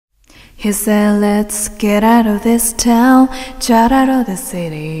He said, let's get out of this town, get out of the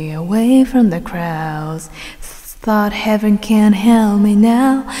city, away from the crowds. Thought heaven can't help me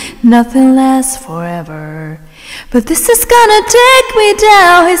now, nothing lasts forever. But this is gonna take me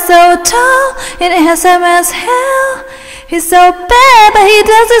down. He's so tall and handsome as hell. He's so bad, but he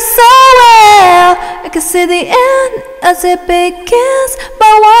does it so well. I can see the end as it begins,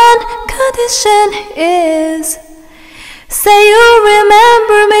 but one condition is, say you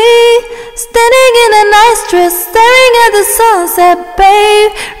remember me, standing in a nice dress, staring at the sunset,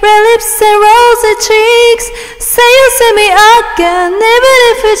 babe. Red lips and rosy cheeks. Say you see me again, even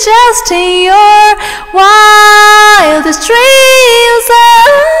if it's just in your wildest dreams.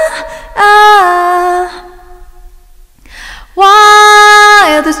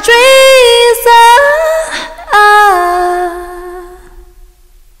 Wildest dreams.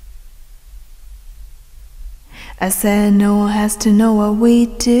 I said no one has to know what we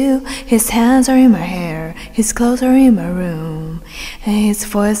do. His hands are in my hair, his clothes are in my room, and his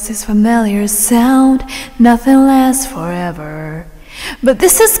voice is familiar sound. Nothing lasts forever. But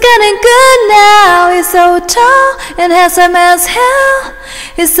this is getting good now. He's so tall and handsome as hell.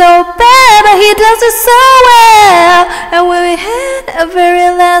 He's so bad, but he does it so well. And when we had a very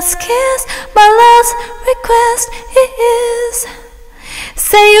last kiss, my last request is,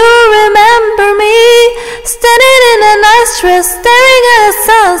 say you remember me, standing in a nice dress, staring at the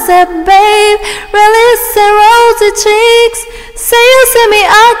sunset, babe. Red lips and rosy cheeks. Say you see me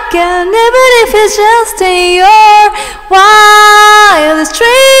again, even if it's just in your wildest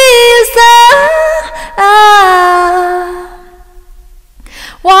dreams.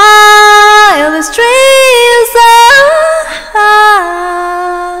 Wildest dreams.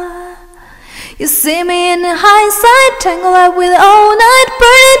 You see me in hindsight, tangled up with all night,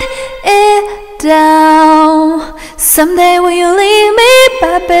 burning it down. Someday when you leave me,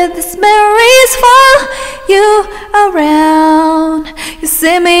 I bet these memories follow you around. You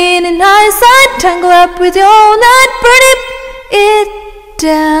see me in hindsight, tangled up with your all night, burning it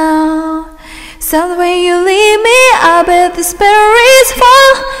down. Someday when you leave me, I bet these memories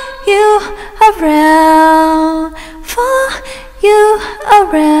follow you around. Follow you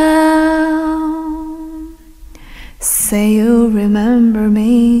around. Say you remember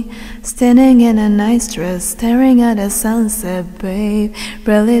me, standing in a nice dress, staring at the sunset, babe.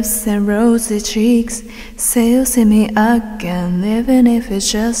 Red lips and rosy cheeks. Say you see me again, even if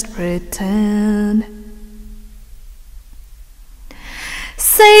it's just pretend.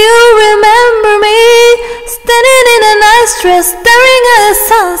 Say you remember me, standing in a nice dress, staring at the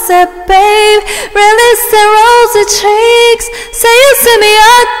sunset, babe. Red lips and rosy cheeks. Say you see me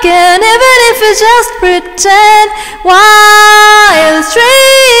again, even if it's just pretend. Wildest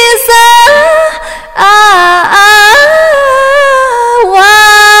dreams.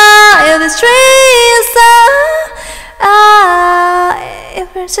 Wildest dreams.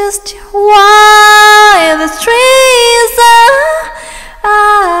 If it's just wildest dreams.